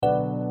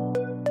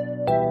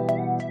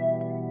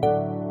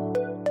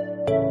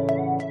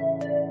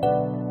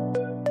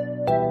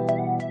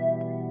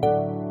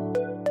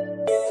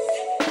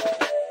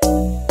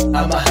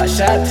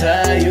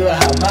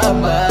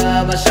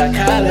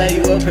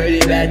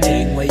bad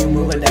thing. When you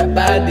moving that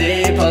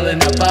body,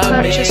 pulling up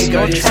on me,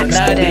 girl, you so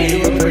naughty,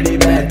 you a pretty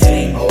bad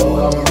thing.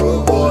 Oh, I'm a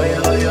rude boy,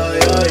 yo, yo,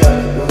 yo, yo.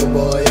 Rude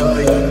boy, yo,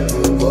 yo.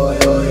 Rude boy,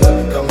 yo,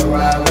 yo. Come and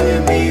ride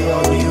with me,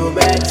 oh, you a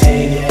bad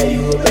thing. Yeah,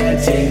 you a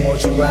bad thing,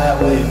 won't you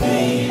ride with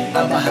me?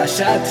 I'm a hot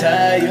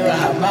shotter, you a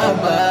hot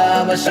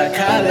mama. I'm a shot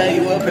caller,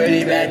 you a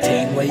pretty bad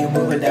thing. When you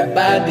moving that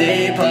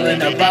body,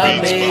 pulling up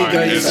on me,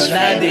 girl, you so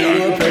naughty,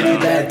 you a pretty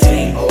bad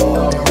thing. Oh,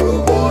 I'm a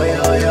rude boy,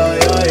 yo, yo,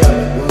 yo, yo.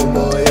 Rude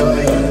boy, yo,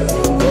 yo.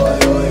 Rude boy,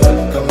 yo, yo.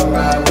 Come and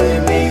ride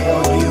with me, oh,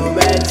 you a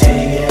bad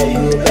thing. Yeah,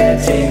 you a bad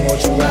thing,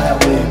 won't you ride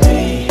with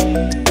me?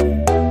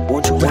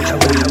 Won't you ride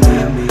with me?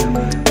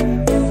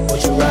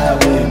 Won't you ride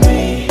with me?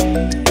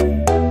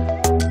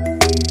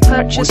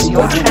 Purchase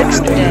your tracks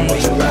today.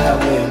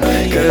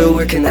 Girl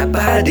working that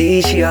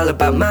body, she all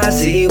about my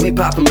Z. We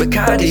poppin'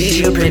 Bacardi,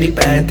 she a pretty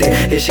bad thing.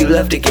 Yeah, she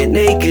love to get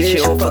naked, she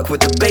don't fuck with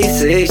the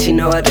basics. She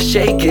know how to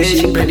shake it,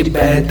 she pretty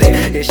bad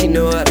thing. Yeah, she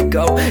know how to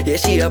go, yeah,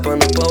 she up on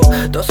the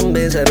boat. Throw some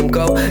bins at him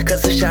go,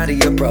 cause a shot of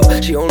your bro.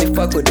 She only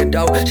fuck with the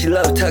dough, she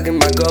love tugging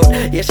my goat.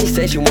 Yeah, she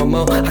say she want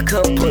more, I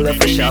come pull up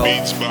for show.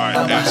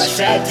 I'm a hot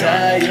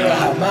shotter, you a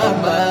hot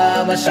mama.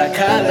 I'm a shot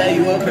caller,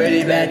 you a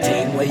pretty bad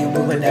thing. When you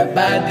moving that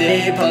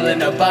body,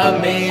 pulling up on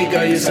me,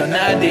 girl, you so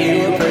naughty,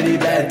 you a pretty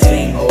bad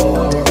thing. Oh,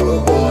 I'm a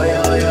rude boy,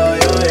 yo, yo,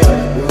 yo, yo.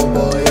 Rude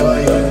boy, yo,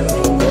 yo.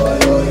 Rude boy,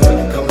 yo, yo.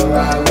 Come and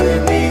ride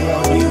with me,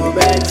 oh, you a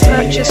bad thing.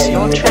 Purchase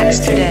your tracks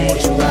today.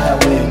 Won't you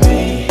ride with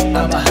me?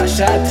 I'm a hot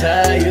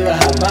shotter, you a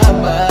hot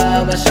mama.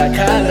 I'm a shot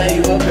caller,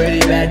 you a pretty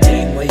bad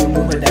thing. When you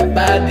moving that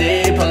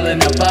body,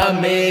 pulling up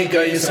on me,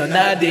 girl, you so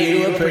naughty,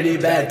 you a pretty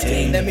bad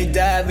thing. Let me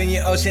dive in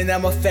your ocean,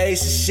 I'ma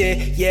face the shit.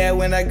 Yeah,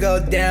 when I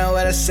go down,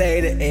 what I say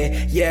to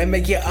it. Yeah,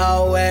 make it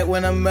all wet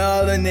when I'm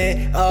melting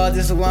it. Oh,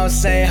 this is what I'm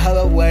saying, hold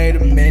up, wait a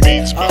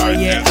minute. Oh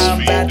yeah,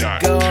 I'm about to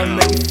go and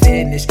make it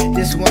finish.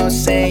 This is what I'm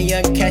saying,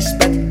 young cash is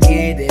about to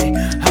get it.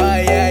 Oh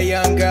yeah,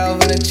 young girl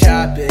from the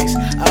tropics.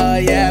 Oh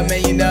yeah,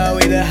 man, you know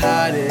we the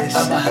hottest.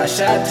 I'm a hot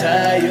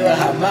shotter, you a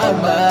hot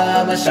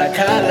mama. I'm a shot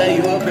caller,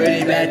 you a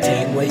pretty bad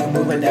thing. When you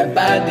moving that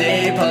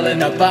body,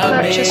 pulling up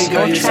on me,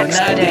 girl, you so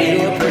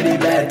naughty, you a pretty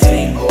bad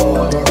thing. Oh,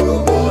 I'm a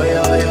rude boy,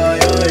 yo, yo,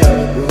 yo, yo.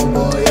 Rude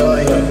boy, yo,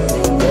 yo.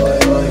 Rude boy,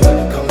 yo, yo.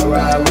 Come and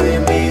ride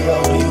with me, oh,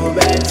 you a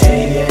bad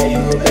thing. Yeah,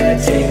 you a bad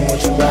thing,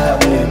 won't you ride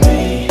with me?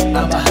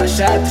 I'm a hot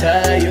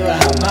shotter, you a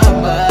hot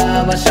mama.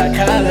 I'm a shot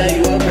caller,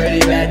 you a pretty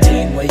bad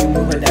thing. When you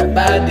moving that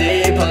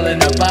body,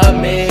 pulling up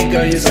on me,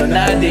 girl, you so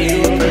naughty,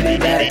 you a pretty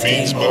bad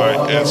thing. Oh, I'm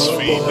a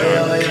rude boy,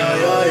 yo, yo,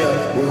 yo, yo.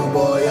 Rude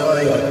boy, yo,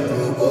 yo.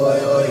 Rude boy,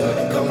 yo,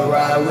 yo. Come and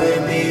ride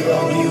with me,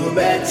 oh, you a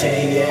bad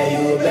thing.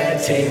 Yeah, you a bad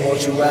thing,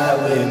 won't you ride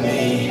with me?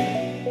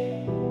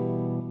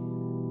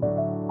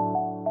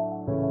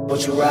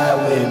 Won't you ride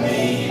with me?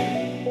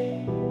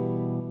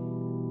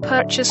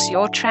 Purchase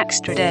your tracks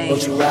today.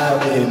 Won't you ride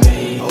with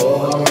me?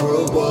 Oh, I'm a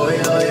rude boy,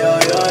 yo, yo,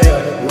 yo, yo.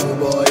 Rude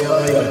boy, yo,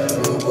 yo.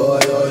 Rude boy,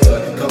 yo, yo.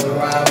 Come and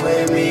ride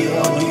with me,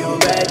 oh, you a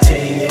bad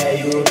thing. Yeah,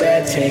 you a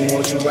bad thing,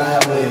 won't you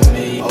ride with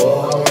me?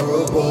 Oh, I'm a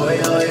rude boy,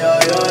 yo, yo,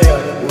 yo, yo.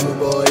 Rude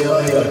boy, yo,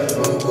 yo.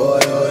 Rude boy,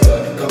 yo, yo.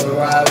 Come and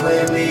ride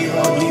with me,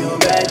 oh, you a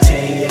bad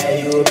thing. Yeah,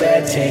 you a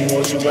bad thing,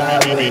 won't you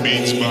ride with me?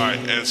 PBT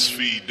X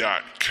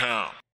Lx.